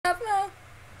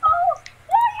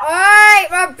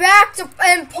are back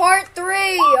in part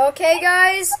 3. Okay,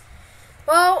 guys.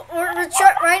 Well,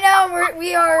 right now we're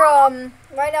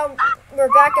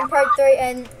back in part 3,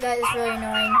 and that is really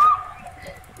annoying.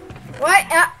 What?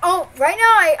 Right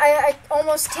now I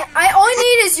almost can't. I only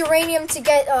need is uranium to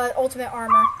get ultimate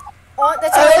armor.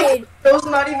 That's all I need. I was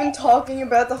not even talking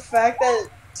about the fact that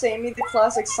Sammy the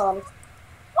classic Sonic.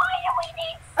 Why do we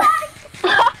need Sonic?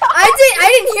 I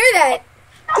didn't hear that.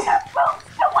 We're supposed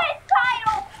to win,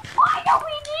 Kyle. Why do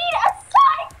we need a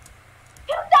Sonic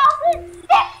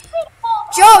 2006 sequel?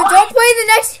 Joe, don't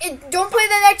play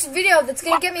the next video. That's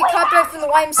gonna get me copyright from the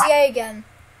YMCA again.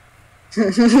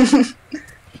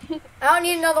 I don't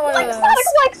need another one of those. Sonic.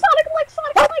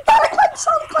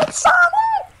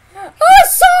 Oh,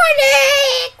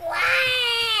 Sonic!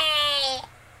 Why?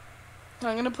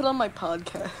 I'm gonna put on my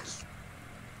podcast.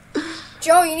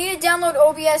 Joe, you need to download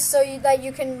OBS so that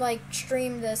you can like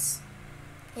stream this.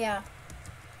 Yeah.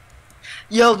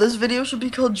 Yo, this video should be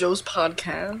called Joe's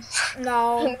Podcast.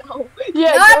 No. No.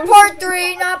 Yeah, Not part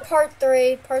 3. Not part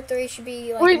 3. Part 3 should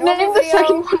be like. Wait, name the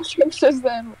second one Jim says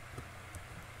then.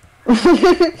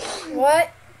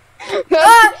 What?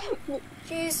 Ah!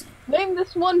 Jeez. Name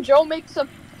this one Joe makes a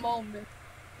moment.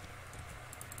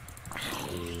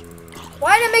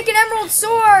 Why did I make an emerald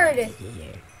sword?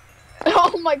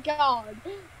 Oh my god.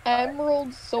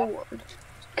 Emerald sword.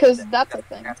 Cause that's a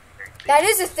thing. That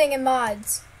is a thing in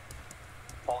mods.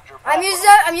 I'm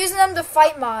using them to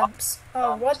fight mobs.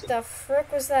 Oh, what the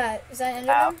frick was that? Is that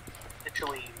Enderman?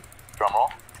 Literally,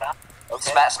 drumroll.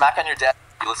 Okay. Smack on your desk.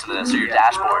 You listen to this or your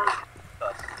dashboard.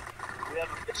 We have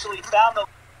officially found the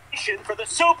location for the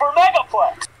Super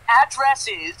Megaplex. Address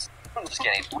is. I'm just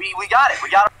kidding. We got it. We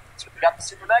got the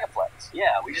Super Megaplex.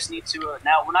 Yeah, we just need to.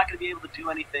 Now we're not going to be able to do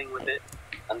anything with it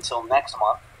until next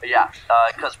month. But yeah,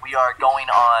 because we are going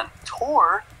on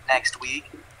tour next week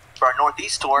for our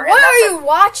Northeast tour. What are you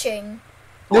watching?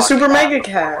 The Super Mega We're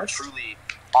Cast. truly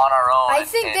on our own. I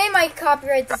think they might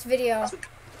copyright this video.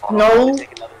 No,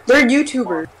 they're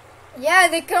YouTubers. Yeah,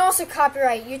 they can also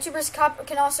copyright. YouTubers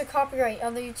can also copyright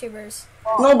other YouTubers.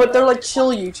 No, but they're like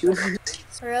chill YouTubers.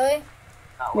 Really?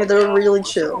 Yeah, they're really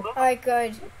chill. Alright,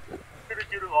 good.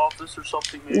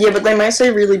 Yeah, but they might say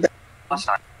really bad. Just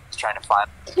trying to find.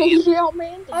 Yo,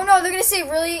 Mandy. Oh no, they're gonna say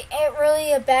really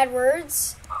bad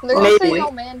words. They're gonna say Maybe.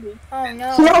 Yo, Mandy. Oh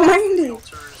no. Yo, Mandy! Yo,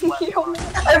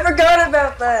 Mandy. I forgot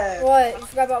about that! What? You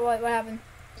forgot about what? What happened?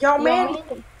 Yo, Mandy!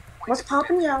 What's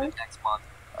poppin', yo? Next month,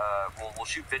 we'll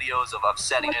shoot videos of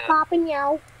setting What's it. poppin',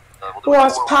 yo? We'll do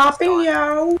What's a poppin',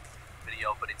 yo?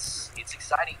 video, but it's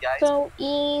exciting, guys. So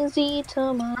easy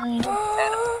to mine.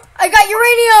 I got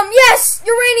uranium! Yes!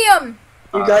 Uranium!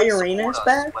 You got Uranus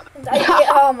back?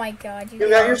 Oh my god. You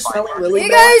got your smelly willy You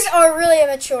back? guys are really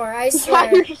immature, I swear. All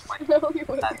the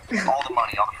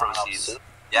money, all the proceeds.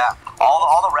 Yeah,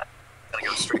 all the rest is gonna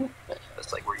go straight.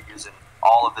 It's like we're using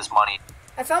all of this money.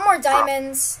 I found more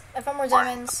diamonds.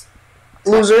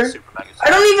 Loser. Super Mega I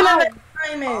don't even have a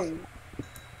diamond!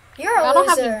 You're a I don't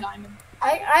have loser. any diamonds.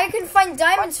 I can find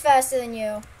diamonds faster than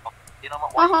you. You know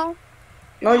what?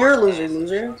 No, you're a loser,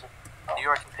 loser. New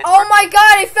York and Pittsburgh. Oh my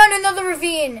god, I found another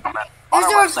ravine.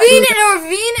 There's a ravine and a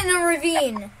ravine and a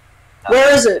ravine.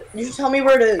 Where is it? You tell me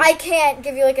where it is. I can't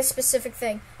give you like a specific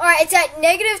thing. Alright, it's at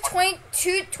negative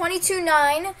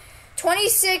 22.9,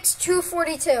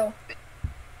 26.242.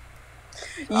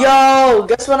 Yo,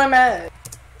 guess what I'm at?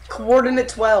 Coordinate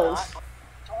 12.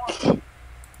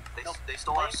 They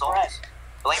stole our souls.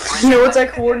 You know what's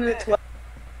at coordinate 12?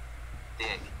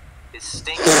 Dick. It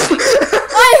stinks. I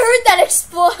heard that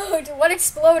explode. What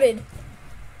exploded?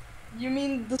 You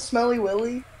mean the smelly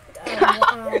willy?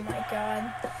 Oh my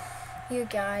god. You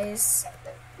guys.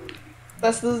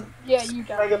 That's the you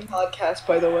got Mega it. Podcast,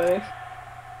 by the way.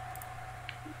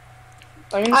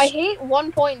 I hate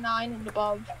 1.9 and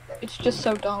above. It's just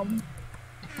so dumb.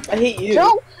 I hate you.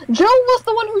 Joe was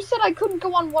the one who said I couldn't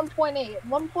go on 1.8.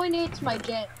 1.8's my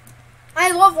jam.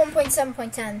 I love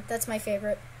 1.7.10. That's my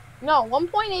favorite. No,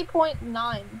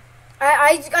 1.8.9.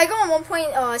 I go on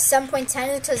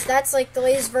 1.7.10 because that's like the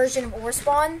latest version of Ore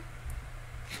Spawn,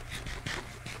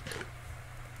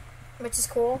 which is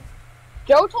cool.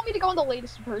 Joe told me to go on the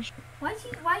latest version. Why did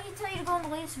he tell you to go on the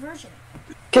latest version?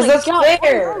 Because Oh my that's God,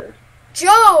 fair.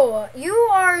 Joe, you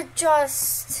are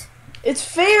just... It's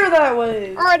fair that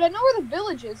way. Alright, I know where the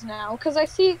village is now, because I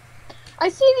see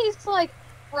these, like,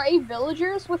 gray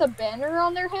villagers with a banner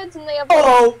on their heads, and they have,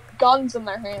 like, guns in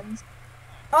their hands.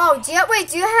 Oh, do you have,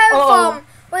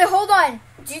 wait, hold on.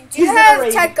 Do you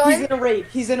have tech guns?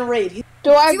 He's in a raid.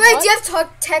 Do I Do you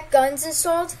have tech guns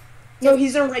installed? No,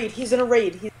 he's in a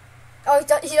raid. Oh,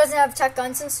 he doesn't have tech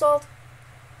guns installed?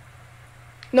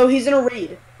 No, he's in a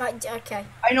raid. Okay.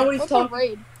 I know what he's What's a talking.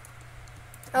 raid?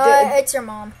 It's your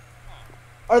mom.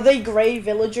 Are they gray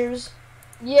villagers?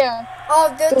 Yeah. Oh,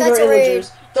 Those that's are a raid.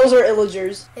 illagers. Those are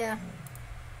illagers. Yeah.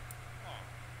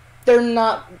 They're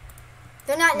not.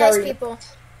 They're not nice Very- people.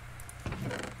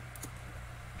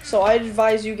 So I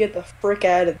advise you get the frick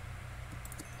out of.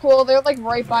 Well, they're like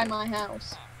right by my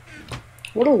house.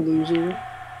 What a loser.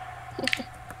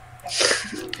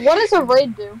 What does a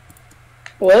raid do?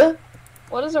 What?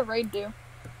 What does a raid do?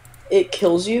 It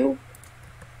kills you?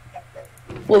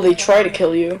 Well, they try to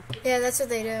kill you. Yeah, that's what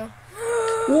they do.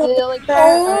 Do they, like,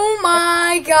 Oh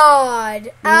my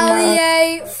god.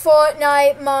 Allier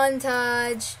Fortnite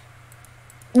montage.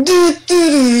 You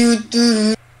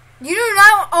do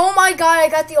not. Oh my god, I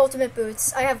got the ultimate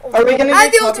boots. I have Are we ultimate. gonna I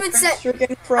have get the ultimate copyright set.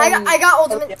 stricken from? I got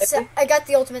ultimate Okay. set. I got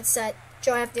the ultimate set.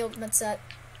 Joe, I have the ultimate set.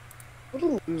 What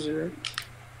a loser.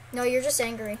 No, you're just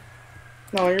angry.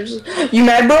 No, you're just. You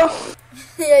mad, bro?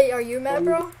 Yeah, are you mad,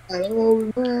 bro? I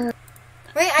don't know.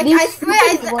 Wait, I think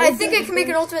I can make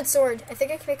an ultimate sword. I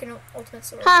think I can make an ultimate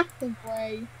sword. Ha!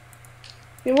 Way.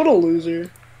 Yeah, what a loser.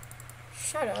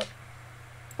 Shut up.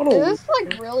 What a Is loser. this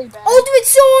like really bad? Ultimate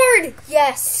sword!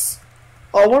 Yes.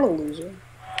 Oh, what a loser.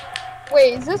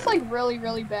 Wait, is this like really,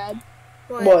 really bad?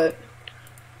 What?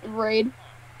 Raid.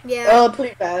 Yeah.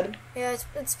 Pretty bad. Yeah,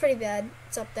 it's pretty bad.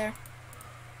 It's up there.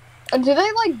 Do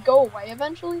they like go away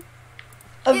eventually?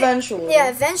 Eventually. Yeah,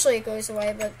 eventually it goes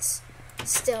away, but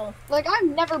still. Like I've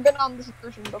never been on this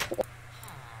version before.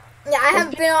 Yeah, I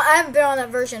haven't been on that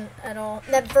version at all.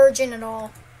 That virgin at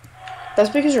all. That's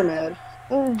because you're mad.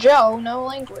 Joe, no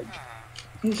language.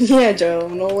 Yeah, Joe,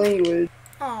 no language.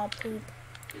 Aw, poop.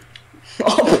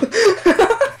 Oh.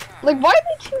 Like why are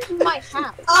they choosing my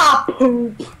house? Ah,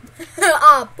 poop.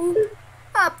 Ah, poop.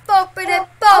 Ah, poopity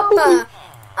poopa.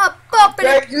 Ah, poopity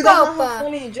Jack, do that poopa.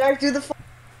 funny. Jack, do the funny.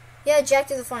 Yeah, Jack,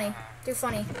 do the funny. Do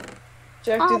funny.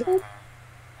 Jack, do the.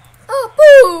 Oh,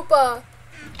 poopa.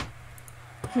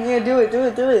 Yeah, do it.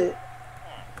 That's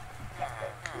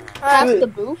Do it. the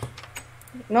booth.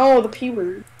 No, the P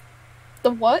word.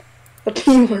 The what? The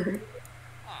P word.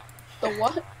 The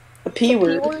what? The P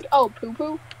word. P-word? Oh, poo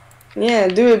poo. Yeah,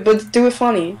 do it, but do it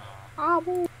funny. Ah,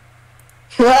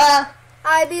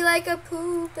 I be like a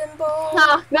pooping ball.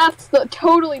 Nah, that's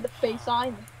totally the face I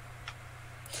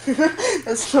made.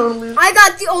 That's totally. I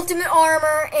got the ultimate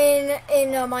armor in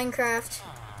Minecraft.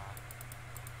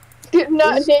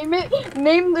 No,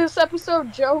 name this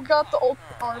episode. Joe got the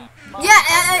ultimate arm. Yeah,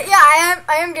 I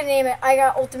am gonna name it. I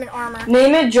got ultimate armor.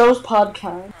 Name it Joe's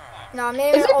podcast. No, I'm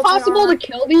naming Is it it ultimate possible armor. to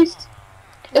kill these?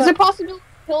 Is What? it possible to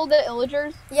kill the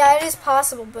illagers? Yeah, it is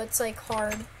possible, but it's like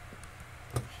hard.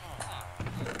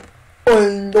 Oh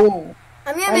no!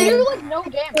 I mean, They they do like no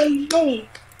damage.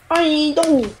 I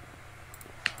don't.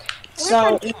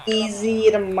 So easy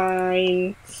to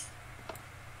mine.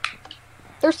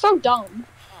 They're so dumb.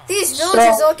 these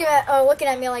villagers looking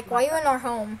at me like, why are you in our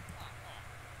home?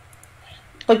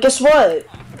 But guess what?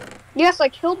 Yes, I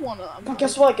killed one of them. But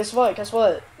guess what?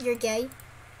 You're gay.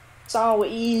 So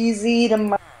easy to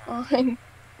mine. Fine.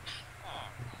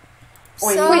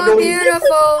 Wait, So wait, wait.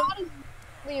 beautiful,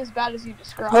 Not as bad as you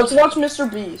described. Let's watch Mr.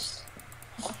 Beast.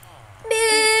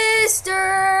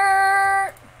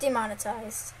 Mr.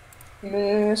 Demonetized.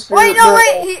 Mr. Wait, no,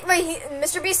 Beast.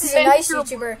 Mr. Beast is a nice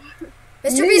YouTuber.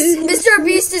 Mr.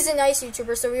 Beast is a nice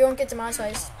YouTuber, so we won't get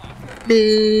demonetized.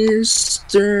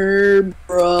 Mr.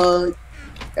 Bro.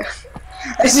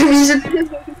 I see he's a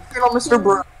Mr.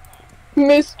 Bro.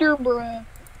 Mr. Bruh.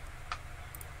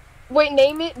 Wait,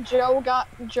 name it. Joe got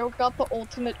the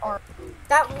ultimate arm.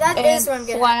 That And is what I'm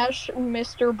getting. slash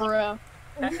Mr. Bruh.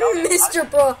 Mr.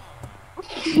 Bro.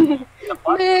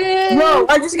 No,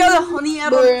 I just got a honey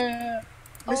add on Bruh.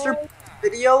 Mr. Oh.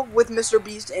 video with Mr.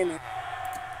 Beast in it.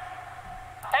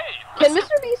 Can Mr.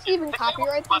 Beast even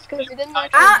copyright this? Because he didn't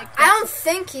actually I make don't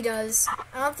think he does.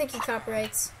 I don't think he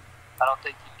copyrights. I don't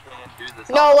think you can do this.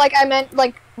 No, like I meant,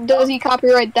 like, does he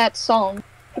copyright that song?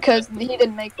 Because he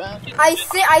didn't make that. I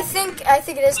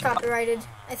think it is copyrighted.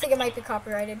 I think it might be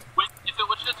copyrighted. If it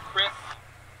was just Chris.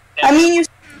 I mean, you.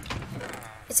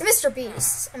 It's Mr.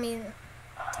 Beast. I mean,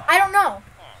 I don't know.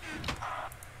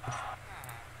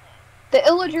 The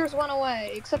illagers went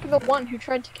away, except for the one who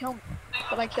tried to kill me,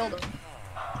 but I killed him.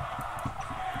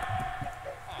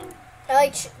 I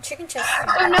like chicken chest.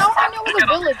 So now I know where the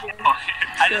village is.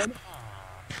 I just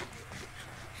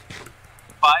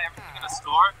buy everything in a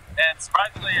store, and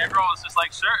surprisingly, everyone was just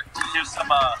like, "Sure, here's some."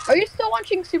 Are you still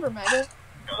watching Super Mega?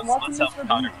 Let's help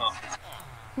Connor close.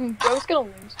 Joe's gonna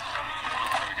lose.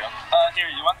 There we go. Here,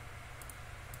 you want?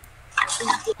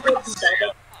 There you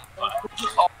go.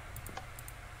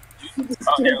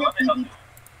 Oh, here, let me help you.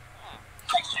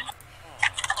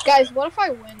 Guys, what if I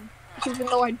win? Even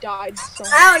though I died so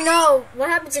much. I don't know. What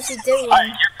happens if you did win?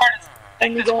 Your part is.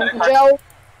 Take this credit card. Joe,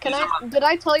 did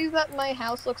I tell you that my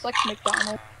house looks like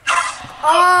McDonald's?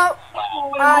 No,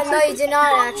 you did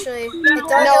not actually. It does.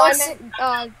 No, It I looks, meant,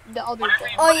 the other Joe.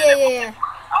 oh yeah.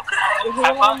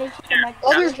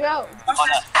 Other Joe.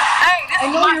 I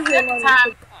know you're here.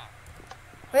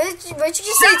 What did you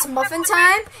just say? It's muffin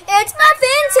time? It's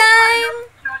muffin time!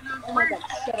 Oh my god,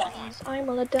 shut up. I'm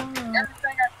a dog. Here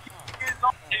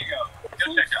you go.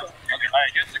 Go check out. Okay,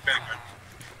 alright, here's the credit card.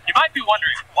 You might be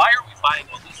wondering, why are we buying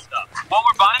all this stuff? Well,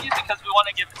 we're buying it because we want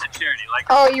to give it to charity. Like,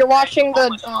 Oh, you're watching the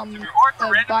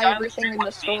buy everything in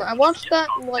the store. I watched that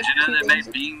like did you know 2 that days made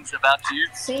ago. beans about you?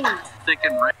 Thick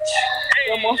and rich.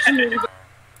 Hey!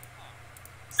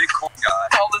 Big corn guy.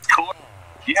 All this corn.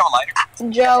 Do you have a lighter?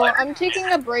 Joe, I'm taking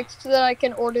a break so that I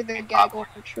can order the gaggle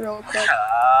real quick.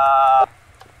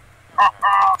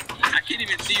 I can't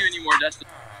even see you anymore, Dustin.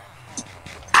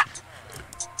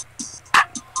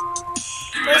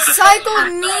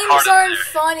 Recycled memes aren't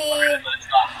funny.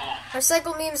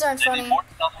 Recycled memes aren't funny.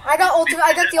 I got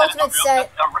the ultimate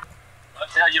set.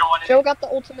 Joe got the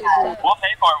ultimate set. We'll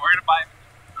pay for it. We're gonna buy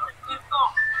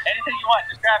anything you want.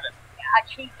 Just grab it. A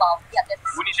cheese ball. Yeah, that's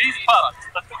We need cheese puffs.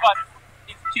 Let's go buy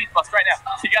cheese puffs right now.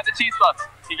 She got the cheese puffs.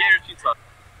 He gave her cheese puffs.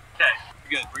 Okay, we're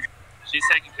good. We're good. She's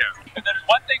taken care of. If there's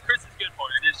one thing Chris is good for,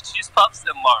 it is cheese puffs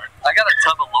and lard. I got a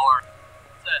tub of lard.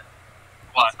 That's it.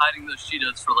 What? Hiding those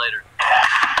Cheetos for later.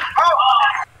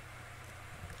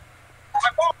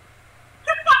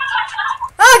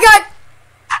 Oh god!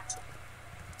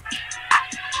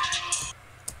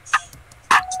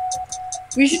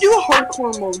 We should do a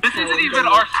hardcore mode. This isn't even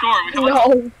our store. We have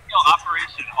No.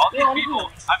 operation. All these people,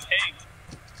 I'm paying.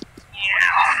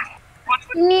 Yeah. What?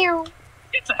 Meow.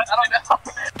 I don't know.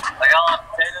 Like all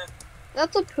potatoes.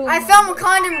 That's a poo. I found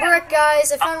Wakandan brick,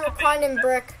 guys. I found Wakandan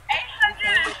brick. $850.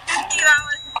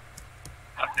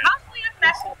 Okay. Mostly a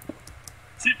message.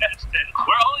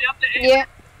 We're only up to 8. Yeah.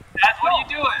 Dad, what are you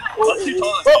doing? What's your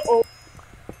toilet?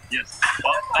 Yes.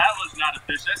 Well, that was not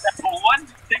efficient. But one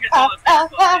thing is toilet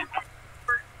paper.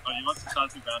 Oh, you want some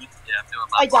sausage brownies? Yeah, I'm doing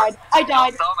my part. I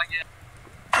died. Tell them again.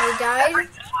 You died?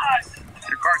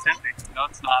 Your car's empty. No,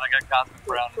 it's not. I got cosmic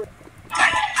brownies.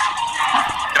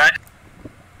 Can I?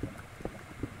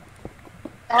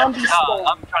 I'm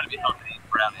I'm trying to be healthy and eat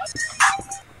brownies.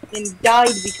 and died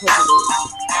because of it.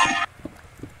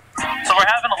 So we're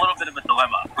having a little bit of a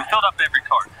dilemma. We filled up every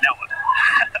cart. Now what?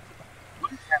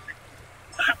 What is happening?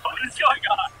 What is going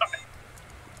on?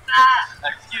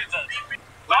 Excuse us.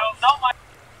 Well, not my.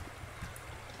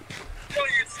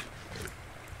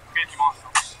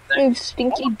 You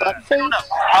stinky butt face.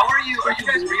 How are you? Are you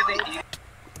guys really eating?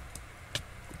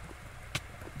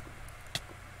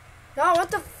 No,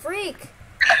 what the freak?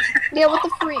 Yeah, what the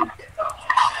freak?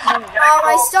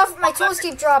 My tools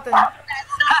keep dropping.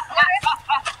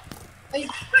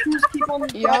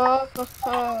 Yeah. In the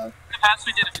past,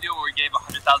 we did a video where we gave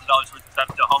 $100,000 worth of stuff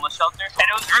to a homeless shelter, and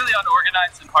it was really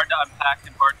unorganized and hard to unpack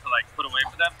and hard to like put away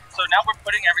for them. So now we're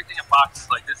putting everything in boxes.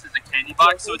 Like this is a candy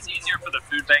box, so it's easier for the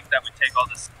food bank that we take all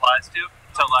the supplies to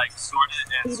like sort it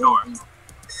and store.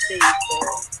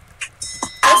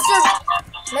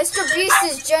 Mr. Beast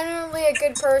is generally a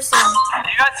good person.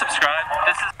 You guys subscribe?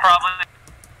 This is probably.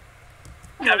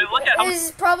 I mean, look at how This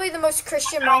is probably the most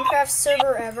Christian Minecraft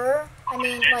server ever. I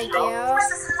mean, like, yeah.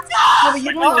 No, but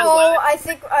you don't know Oh, I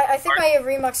think my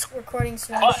Remux recording's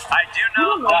But finished. I do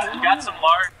know that you got some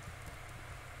large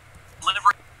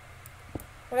liver.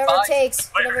 Whatever it takes.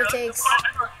 Whatever it takes.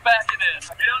 Back it in.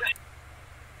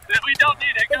 We don't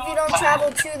need it. If you don't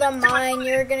travel to the mine,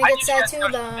 you're gonna get sent to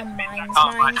the mines.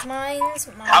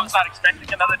 I was not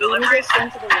expecting another delivery. So,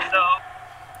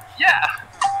 yeah.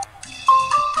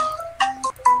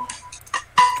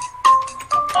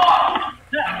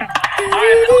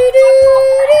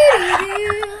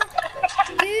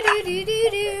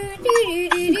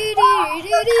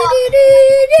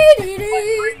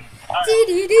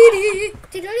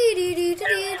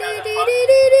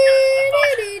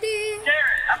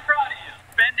 I'm proud of you.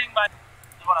 Spending my. This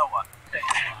is what I want.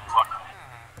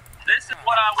 This is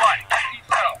what I want.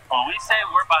 When we say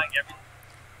we're buying everything.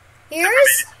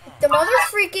 Here's the mother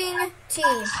freaking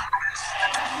tea.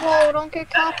 Whoa, don't get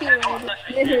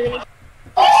copyrighted.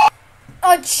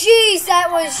 Oh jeez,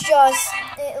 that was just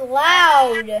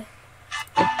loud.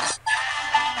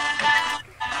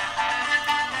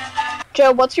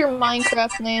 Joe, what's your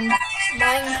Minecraft name?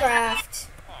 Minecraft.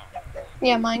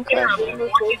 Yeah, Minecraft.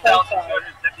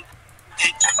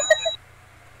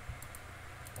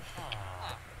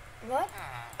 What?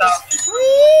 Freak!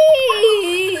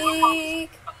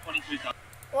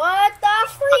 What the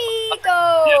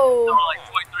freako! We're like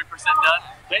 23% done.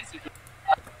 Basically.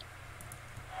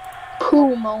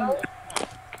 Poo moment.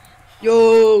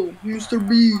 Yo, Mr.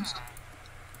 Beast.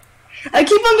 I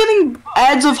keep on getting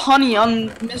ads of honey on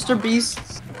Mr.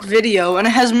 Beast's video, and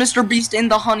it has Mr. Beast in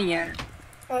the honey ad.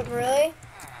 What, really?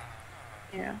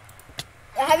 Yeah.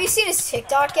 Have you seen his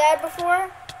TikTok ad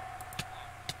before?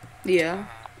 Yeah.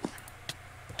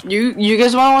 You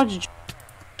guys wanna watch?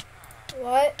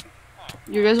 What?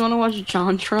 You guys wanna watch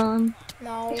JonTron?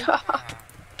 No. Yeah.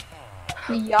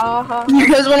 You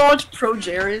guys wanna watch Pro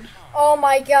Jared? Oh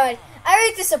my god. I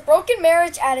rate this a broken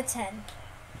marriage out of 10.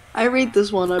 I rate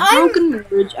this one a broken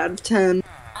marriage out of 10.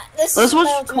 This Let's is my watch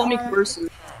ultimate Call Me armor. Carson.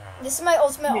 This is my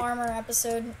ultimate armor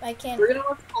episode. I can't. We're gonna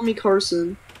watch Call Me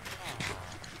Carson.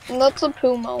 That's a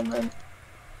poo moment.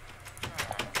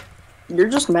 You're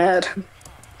just mad.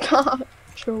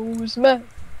 Joe's man.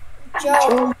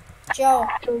 Joe. Joe.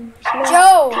 Joe's man.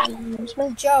 Joe. Joe's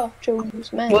man. Joe.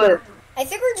 Joe's man. What? I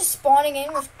think we're just spawning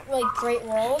in with like great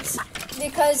worlds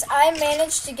because I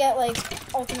managed to get like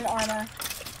ultimate armor.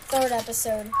 Third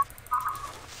episode.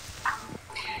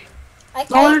 I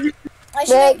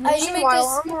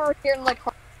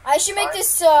should make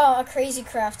this a crazy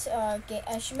craft game.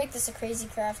 I should make this a crazy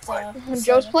craft.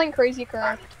 Joe's playing Crazy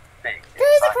Craft. Crazy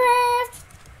craft.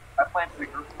 I played with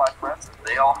a group of my friends, and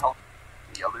they all helped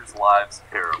the others' lives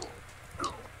terrible.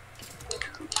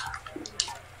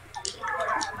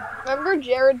 Remember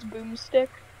Jared's boomstick?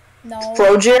 No.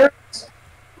 Pro Jared?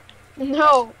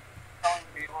 No. Telling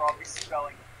people I'll be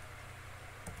spelling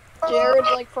Jared,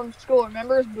 like, from school.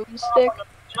 Remember his boomstick?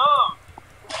 Joe!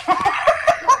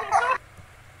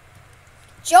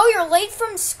 Joe, you're late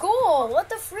from school. What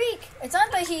the freak? It's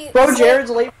not that he. Pro is Jared's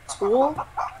late for school?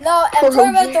 No, I'm talking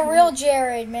about the real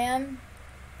Jared, man.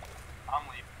 I'm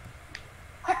leaving.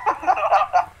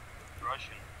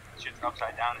 Russian. Shit's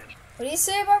upside down. What do you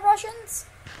say about Russians?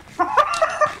 It's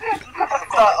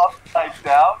not upside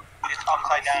down. It's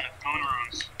upside down in moon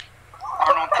rooms.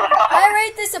 Arnold. I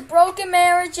rate this a broken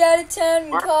marriage out of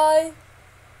 10, Kai.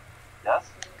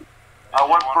 Yes? I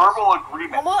want verbal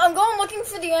agreement. I'm going looking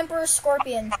for the Emperor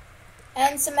Scorpion.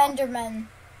 And some Endermen.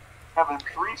 Having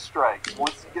 3 strikes.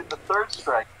 Once you get the 3rd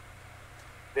strike,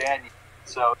 then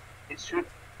so it should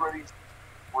be pretty.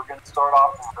 We're gonna start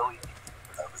off really easy.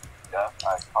 Yeah,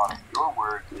 iconic. Your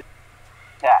word is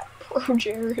cat. Poor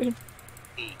Jared.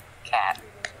 Cat.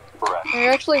 Correct. Are you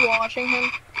actually watching him?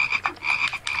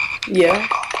 Yeah.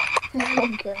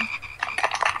 Okay.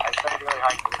 I said it really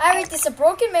high. I rate this a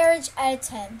broken marriage out of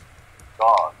 10.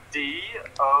 Dog.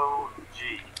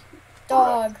 D-O-G.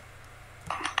 Dog.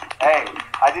 Hey,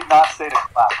 I did not say to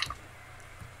clap.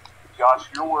 Josh,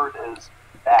 your word is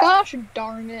bat. Gosh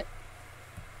darn it.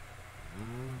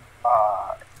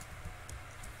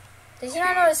 Did you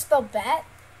not know how to spell bat?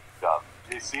 Dub.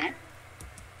 JC,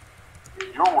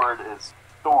 your word is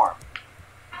storm.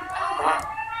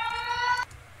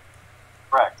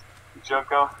 Correct.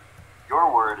 Joko,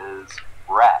 your word is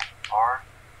rat.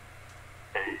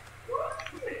 R-A.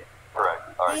 Correct.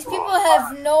 All right, These cool. people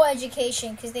have no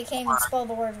education because they can't even spell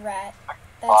the word rat.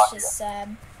 That's just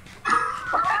sad.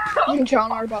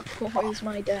 John Arbuckle is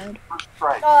my dad.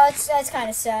 Right. Oh, that's kind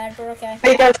of sad, but okay.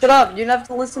 Hey guys, shut up. You don't have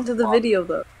to listen to the video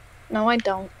though. No, I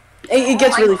don't. It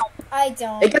gets really fun. I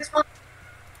don't. It gets fun.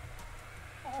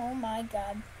 Oh my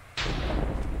god.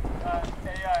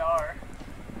 A-I-R.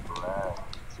 Correct.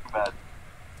 Too bad.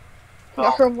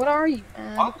 Yakram, what are you,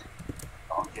 man? What?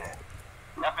 Okay.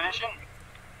 Definition?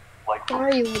 Like, What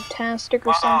are you, Tastic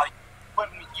or something?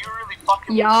 you really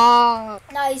fucking... Yeah.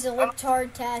 Nah, he's a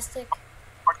libtard-tastic.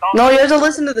 No, you have to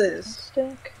listen to this.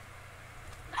 Stick.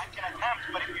 I can attempt,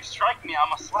 but if you strike me, I'm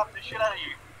gonna slap the shit out of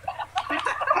you.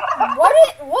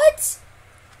 What?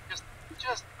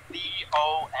 Just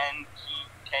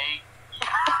D-O-N-P-K.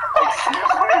 Like,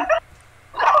 seriously?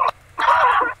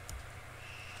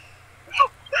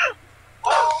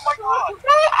 Oh my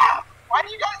god! Why do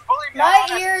you guys bully me?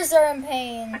 My ears are in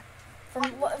pain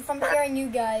from hearing you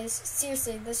guys.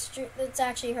 Seriously, that's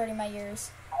actually hurting my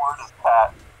ears. The word is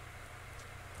cat.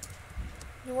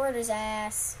 Your word is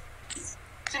ass.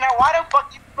 See, now why the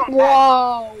fuck you from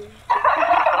Whoa.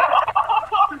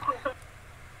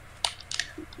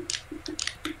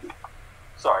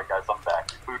 Sorry guys, I'm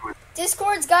back. Food with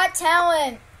Discord's got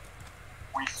talent.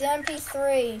 we It's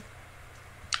MP3.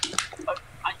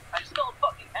 I still a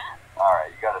fucking cat.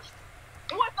 Alright, you gotta...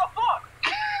 What the fuck?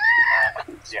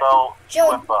 Spell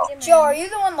Joe, are you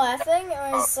the one laughing?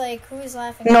 Or is like, who's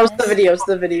laughing? No, at it's the this? video. It's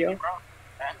the video.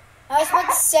 I was about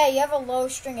to say, you have a low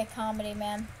string of comedy,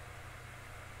 man.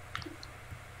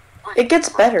 It gets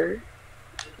better.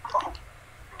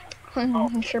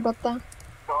 I'm sure about that.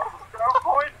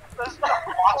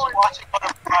 watching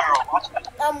Butter Pyro. Watch it.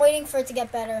 I'm waiting for it to get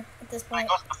better at this point.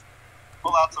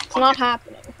 Pull out some It's not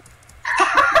happening.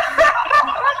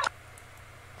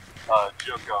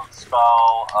 Joko.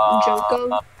 Spell,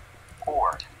 Joko?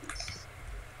 Four.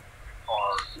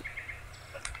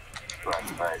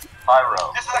 Right.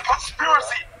 Pyro. This is a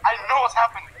conspiracy! I know what's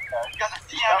happening. You guys are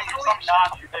DMing or something.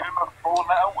 Nah, you gave him a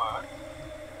four-letter word.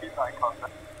 He's not in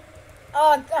contact.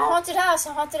 Oh, a haunted house,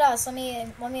 a haunted house. Let me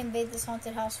invade this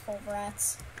haunted house full of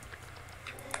rats.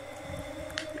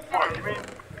 What, you mean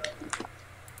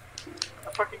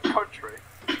a fucking country?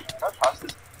 That's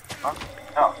fast. No.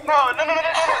 No.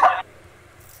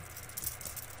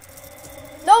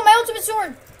 No, my ultimate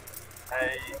sword!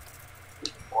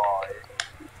 Why?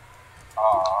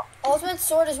 Ultimate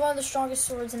sword is one of the strongest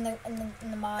swords in the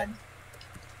mod.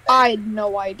 I had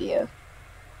no idea.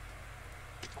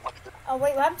 Oh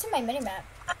wait, what happened to my minimap?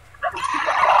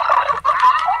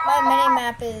 My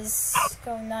minimap is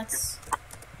going nuts.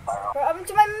 What happened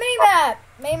to my minimap?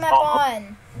 Minimap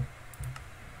on.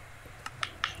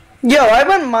 Yo, I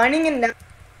went mining and now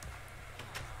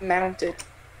mounted.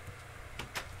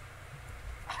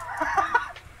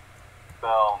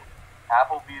 Spell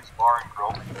Applebee's Bar and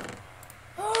Grill.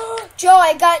 Joe,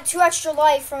 I got 2 extra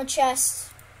life from a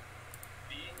chest.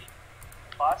 B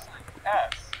plus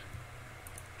S.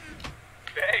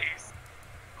 Space.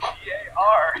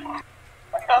 G-A-R.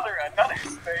 Another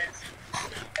space.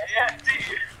 A-N-D.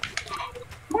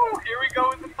 Woo, here we go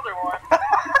with another one.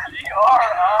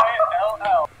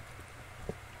 G-R-I-L-L.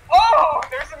 Oh,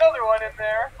 there's another one in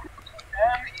there.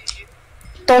 M-E.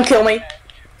 Don't kill me.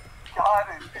 God.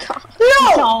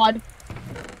 No! God.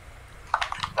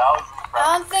 That was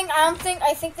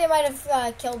I think they might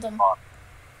have killed him.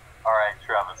 Alright,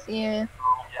 Travis. Yeah.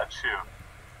 That's you.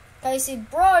 I see,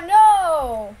 bro,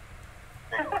 no!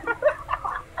 Yeah,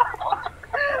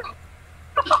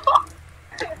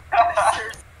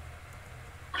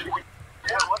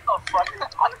 what the fuck is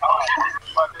going on?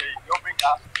 Okay, you're being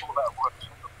asked to pull that word.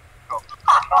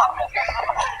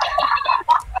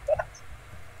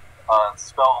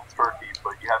 Spell turkey,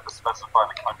 but you have to specify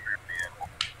the country of the animal.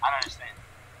 I don't understand.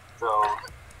 So,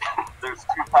 there's 2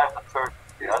 types of turkey,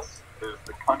 yes? There's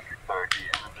the country turkey,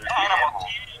 and then there's the animal.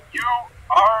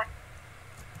 T-U-R-E-Y.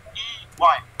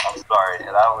 I'm sorry,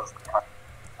 that was the country.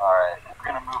 Alright, we're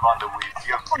gonna move on to weeds.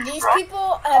 You have 2 These strikes.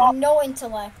 people have no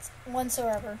intellect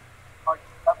whatsoever.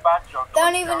 That bad joke. They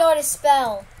don't even know how to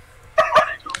spell.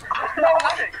 No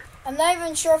winning. I'm not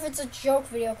even sure if it's a joke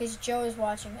video because Joe is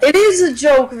watching it. It is a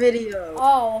joke video.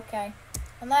 Oh, okay.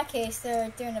 In that case, they're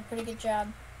doing a pretty good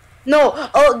job. No,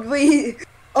 oh wait.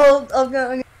 Oh, I'm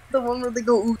gonna the one where they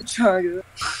go ooga chaga.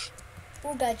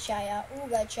 Ooga chaya,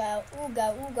 ooga chaya,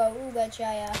 ooga, ooga, ooga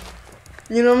chaya.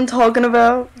 You know what I'm talking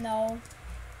about? No.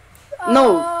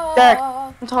 No, Jack.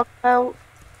 Ah. I'm talking about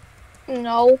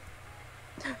No.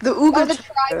 the Or ooga the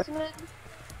chaga. tribesmen.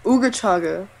 Ooga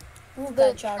chaga. Ooga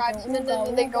The chaga, tribesmen, and ooga,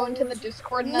 then they ooga, go into the ooga.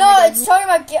 Discord and No, then it's talking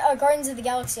about Guardians of the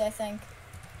Galaxy, I think.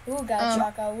 Ooga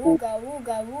chaka, ooga,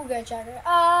 ooga, ooga chaka.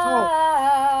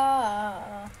 Ah.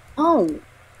 No.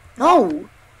 No.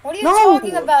 What are you No.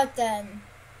 talking about then?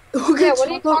 Ooga Yeah, what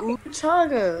are you chaga. talking- Ooga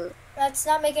chaga. That's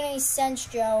not making any sense,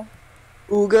 Joe.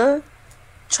 Ooga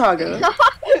chaga.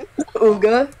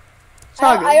 Ooga I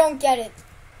chaga. don't get it.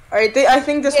 Alright, I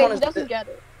think this yeah, one he is doesn't it. get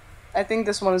it. I think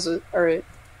this one is it. Alright.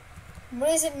 What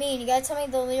does it mean? You gotta tell me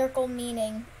the lyrical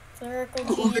meaning. Lyrical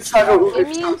Ooga genius. chaga. It Ooga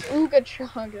means chaga. Ooga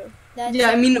Chaga. That's Yeah,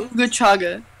 I it. mean ooga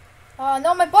chaga. Oh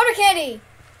no, my butter candy!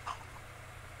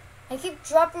 I keep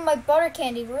dropping my butter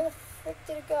candy. Where the frick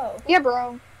did it go? Yeah,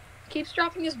 bro. Keeps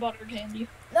dropping his butter candy.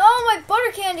 No, my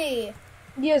butter candy!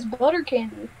 He has butter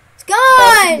candy. It's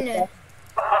gone! No!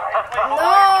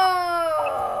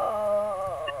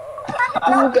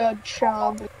 Ooga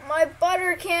Chaga. My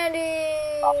butter candy!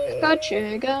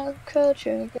 Kachiga,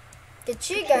 kachiga.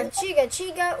 Chiga, chiga,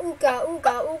 chiga, ooga,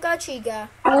 ooga, ooga, chiga.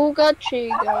 Ooga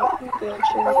Chiga,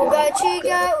 Ooga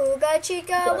Chiga. Ooga ooga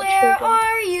chiga, where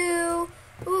are you?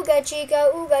 Ooga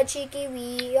chiki,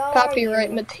 we are Copyright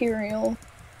you. material.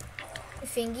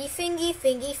 Fingy, fingy,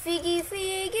 fingy, figgy,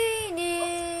 figgy,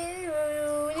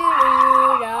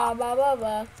 da ba ba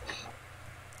ba.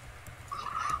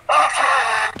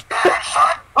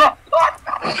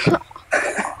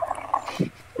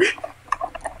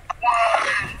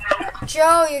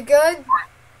 Joe, you good? We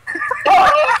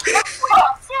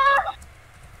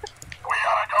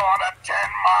gotta go on a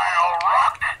 10-mile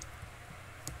run.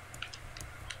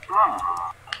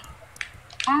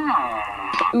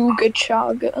 Ooga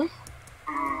Chaga.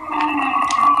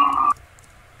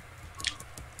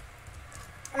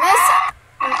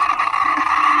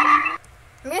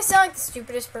 I'm gonna sound like the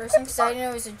stupidest person because I didn't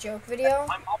know it was a joke video.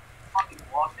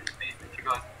 walked in the basement. She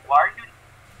goes, "Why are you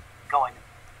going?"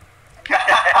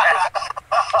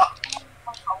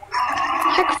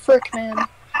 Heck frick, man.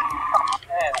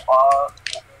 Hey,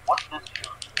 what's this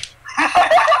doing?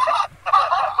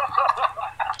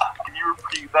 Can you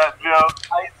repeat that joke?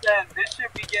 I said this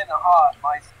should be getting hot.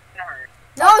 My skin hurts.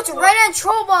 No, it's a right hand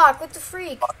troll block. What the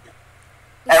freak?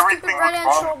 You stupid right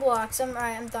hand troll blocks. I'm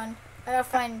done. I gotta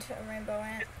find a rainbow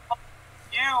ant.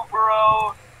 You,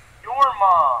 bro. Your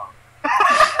mom.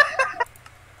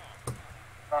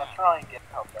 I'm trying to get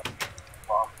help.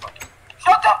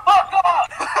 Shut the fuck up!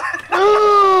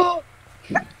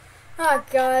 Oh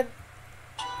god.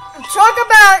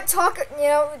 You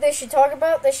know, they should talk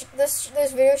about, this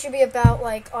video should be about,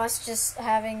 like, us just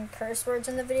having curse words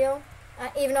in the video.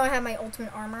 Even though I have my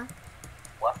ultimate armor.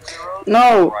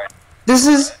 No, this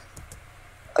is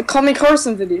a Call Me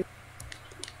Carson video.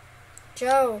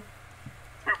 Joe.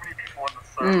 Too many people in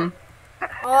the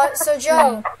server. So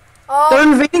Joe. They're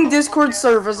invading Discord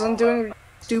servers and doing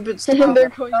stupid stuff. They're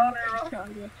going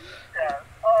Yeah.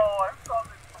 Oh, I saw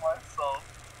this to myself.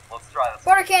 Let's try this.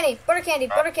 Butter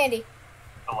candy.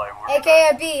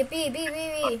 AKA B.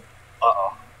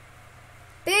 Uh-oh.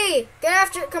 B,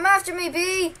 come after me,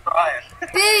 B. Ryan.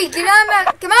 B, get on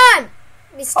my, come on.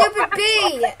 You stupid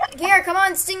B. Here, come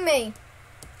on, sting me.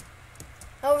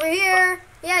 Over here.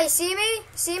 Yeah, you see me?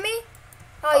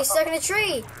 Oh, you're stuck in a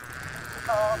tree.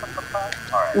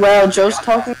 Alright. Wow, Joe's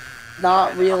talking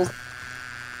not real.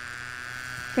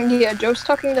 Yeah, Joe's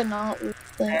talking to not real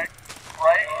thing. Right?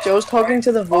 Joe's talking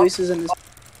to the voices in his.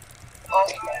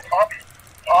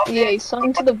 Yeah, he's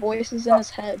talking to the voices in his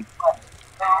head.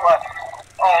 Left.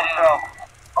 Oh no.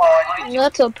 Oh, I need you.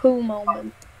 That's a poo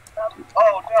moment.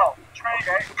 Oh no. Train.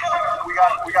 We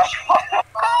got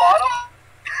bottom.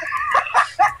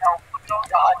 No,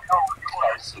 God, no.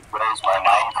 Where's my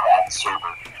Minecraft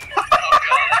server?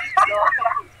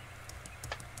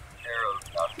 Arrows,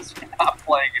 not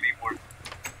playing anymore.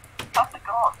 How's it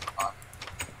going, son?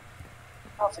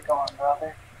 How's it going,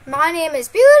 brother? My name is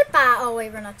Beautiful. Oh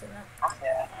wait, we're not doing that.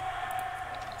 Yeah.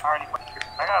 Alright,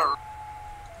 I gotta.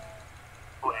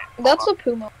 Wait. That's a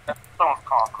poo moment. Someone's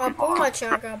calling. Puma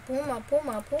chaka, puma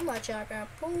chaka,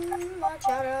 puma.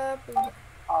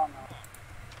 Oh no.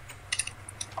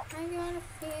 I got a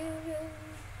feeling.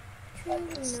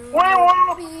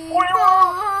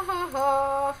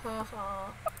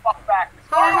 Fuck back.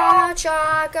 Ha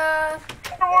chaka.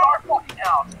 Fucking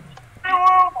out.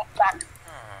 Back.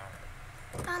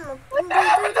 I'm a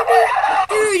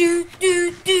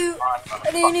do.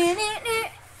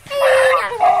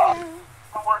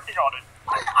 I'm working on it.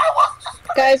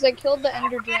 Guys, I killed the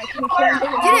Ender Dragon. You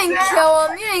didn't kill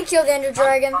him. You didn't kill the Ender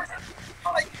Dragon.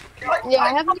 Yeah,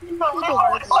 I haven't even killed the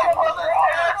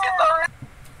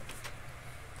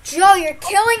Joe, you're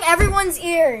killing everyone's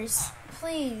ears.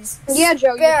 Please. Yeah,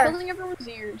 Joe, Spare. you're killing everyone's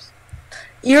ears.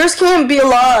 Ears can't be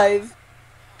alive.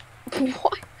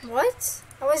 What? What?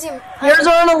 How was he? Ears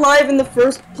aren't alive in the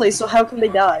first place, so how can they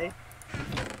die?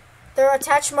 They're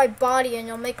attached to my body, and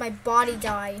you'll make my body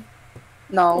die.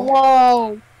 No.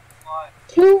 Whoa.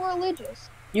 Too religious.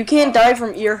 You can't die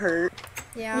from ear hurt.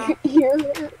 Yeah. You're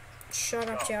Shut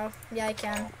up, Joe. Yeah, I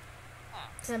can.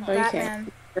 'Cause I'm No, you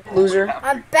Batman. Loser.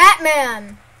 I'm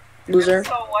Batman. Loser.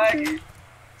 So laggy.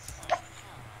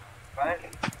 Right?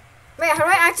 Wait, how do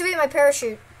I activate my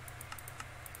parachute?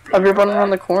 Up your button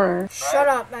around the corner. Shut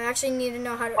up. I actually need to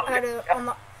know how to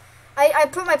unlock. I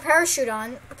put my parachute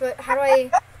on, but how do I?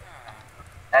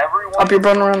 Everyone. Up your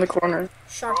button around the corner.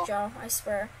 Shut up, Joe. I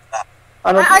swear.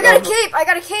 I don't. I got a cape. I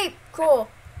got a cape. Cool.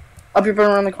 Up your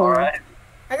button around the corner. Alright.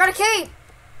 I got a cape.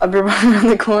 Up your button around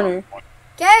the corner.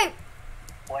 Cape.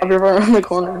 Up your button around the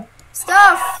corner.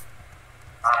 Stuff.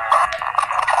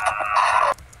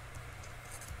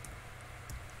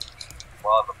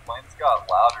 Wow, the flames got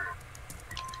louder.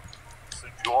 So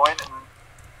join and.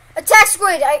 Attack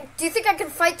squid. Do you think I can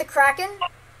fight the Kraken?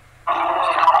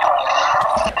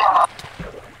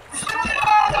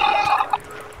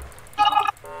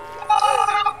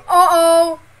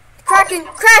 Uh-oh. Kraken.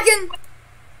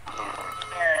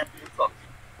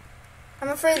 I'm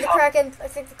afraid the Kraken. I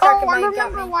think the Kraken Oh, I might got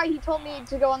remember me. why he told me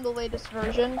to go on the latest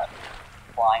version.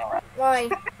 Flying around. Why?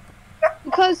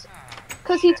 Because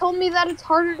he told me that it's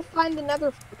harder to find the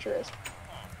Nether Fortress.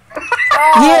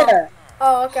 Oh. Yeah.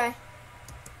 Oh, okay.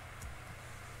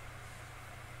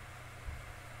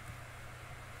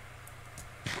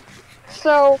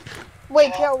 So,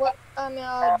 wait, Joe, what?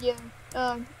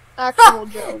 Actual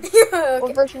Joe. Okay.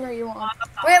 What version are you on?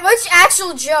 Wait, which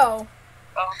actual Joe?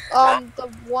 The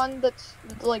one that's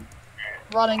like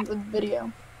running the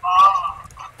video.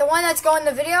 The one that's going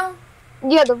the video?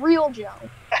 Yeah, the real Joe.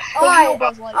 The Alright, real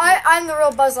Buzz Lightyear. I'm the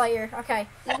real Buzz Lightyear. Okay.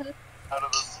 Mhm. Out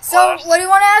of the So, what do you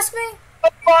want to ask me?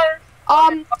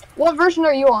 What version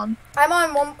are you on? I'm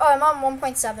on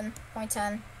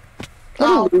 1.7.10.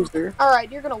 Oh. Loser.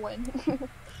 Alright, you're gonna win.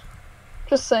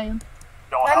 Just saying.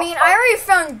 I mean, I already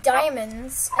found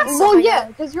diamonds. And stuff Well, like yeah, that.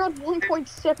 because you're on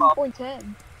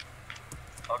 1.7.10.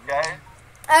 Okay.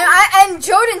 And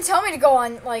Joe didn't tell me to go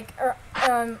on like Well,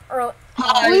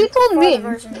 you told further me.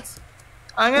 versions.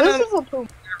 I'm This gonna. is a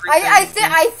poop.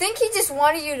 I think he just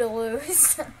wanted you to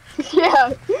lose.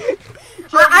 Yeah.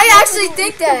 I actually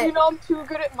think that. You know I'm too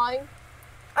good at mine.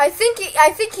 I think he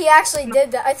actually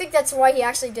did that. I think that's why he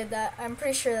actually did that. I'm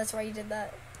pretty sure that's why he did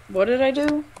that. What did I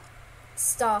do?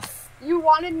 Stuff. You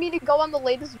wanted me to go on the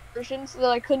latest version so that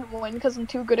I couldn't win because I'm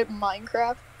too good at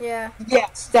Minecraft. Yeah.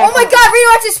 Yes. Oh my god,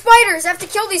 radioactive spiders! I have to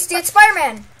kill these to get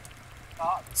Spider-Man.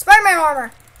 Spider-Man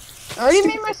armor. I already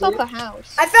made myself a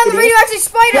house. I found the radioactive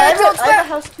spider. Yeah, I killed I have a Spider.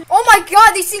 house too. Oh my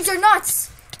god, these things are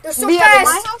nuts. They're so Yeah, but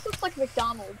my fast. house looks like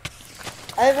McDonald's.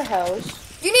 I have a house.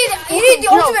 You need the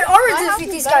ultimate my armor to house defeat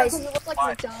is these better guys. 'cause it looks like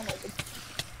McDonald's.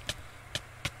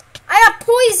 I got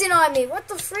poison on me. What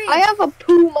the freak? I have a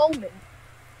poo moment.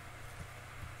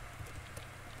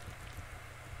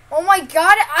 Oh my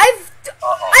god, I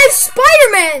have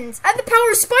Spider-Man! I have the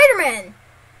power of Spider-Man!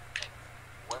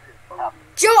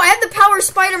 Joe, I have the power of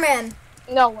Spider-Man.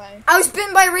 No way. I was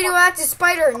bitten by a radioactive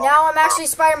spider. Now I'm actually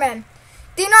Spider-Man.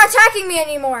 They're not attacking me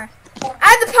anymore. I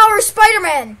have the power of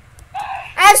Spider-Man.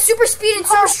 I have super speed and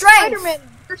super strength. Spider-Man,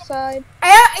 your side.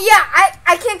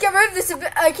 I can't get rid of this.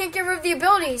 I can't get rid of the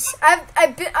abilities.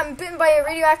 I'm bitten by a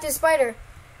radioactive spider.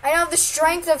 I now have the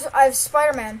strength of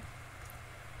Spider-Man.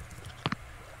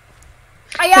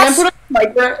 Can I put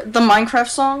the Minecraft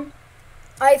song?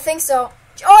 I think so.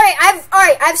 Alright,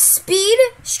 I have speed,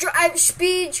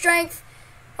 strength.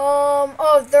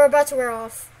 Oh, they're about to wear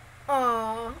off.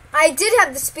 I did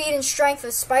have the speed and strength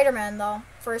of Spider-Man though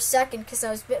for a second because I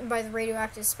was bitten by the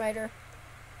radioactive spider.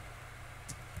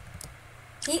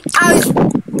 He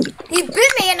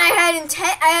bit me and I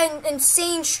had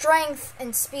insane strength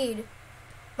and speed.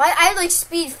 I had like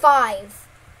speed 5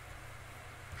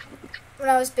 when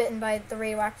I was bitten by the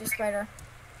radioactive spider.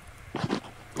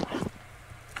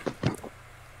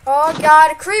 Oh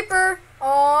god, a creeper!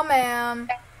 Oh man.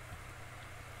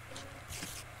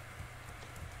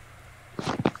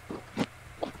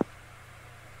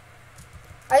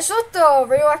 I just let the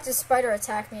radioactive spider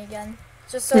attack me again.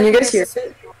 Just so Can you he guys hear misses-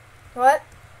 it? What?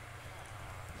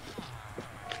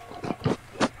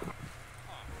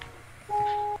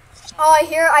 Oh,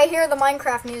 I hear the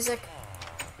Minecraft music.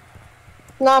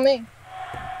 Not me.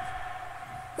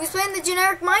 Who's playing the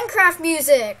generic Minecraft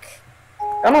music?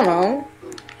 I don't know.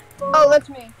 Oh, that's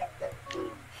me.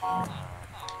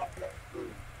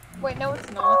 Wait, no,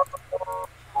 it's not.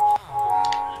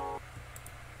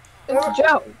 It's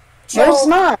Joe. No, it's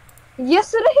not.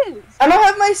 Yes, it is. I don't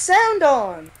have my sound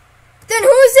on. Then who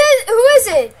is it? Who is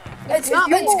it? It's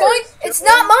not it's yours. going. It's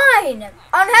not mine.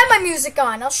 I don't have my music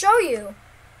on. I'll show you.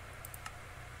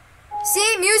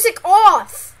 See, music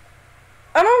off.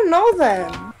 I don't know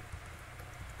them.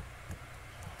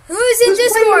 Who is in Who's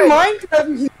Discord? playing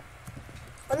Minecraft?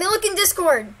 Let me look in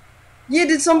Discord. Yeah,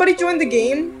 did somebody join the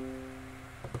game?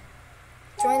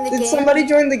 Join the Did game. somebody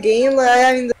join the game? Like,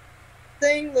 I mean, the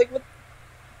thing? Like, what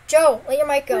Joe, let your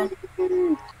mic go.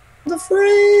 the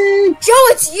freak? Joe,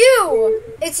 it's you.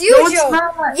 It's you, No, it's Joe.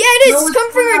 not. Yeah, it is. No, It's it's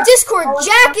come from your not. Discord. No, it's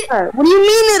Jack it. not. What do you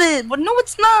mean it is? Well, no,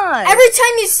 it's not. Every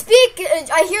time you speak,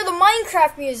 I hear the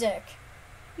Minecraft music.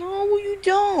 No, you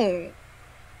don't.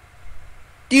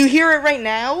 Do you hear it right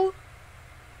now?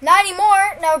 Not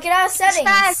anymore. Now get out of settings.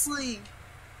 Exactly.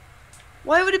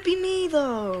 Why would it be me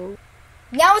though?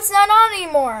 Now it's not on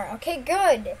anymore. Okay,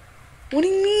 good. What do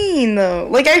you mean though?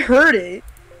 Like I heard it.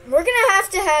 We're gonna have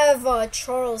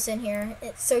Charles in here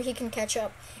so he can catch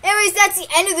up. Anyways, that's the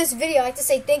end of this video. I'd like to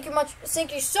say thank you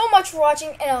so much for watching,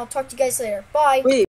 and I'll talk to you guys later. Bye. Wait.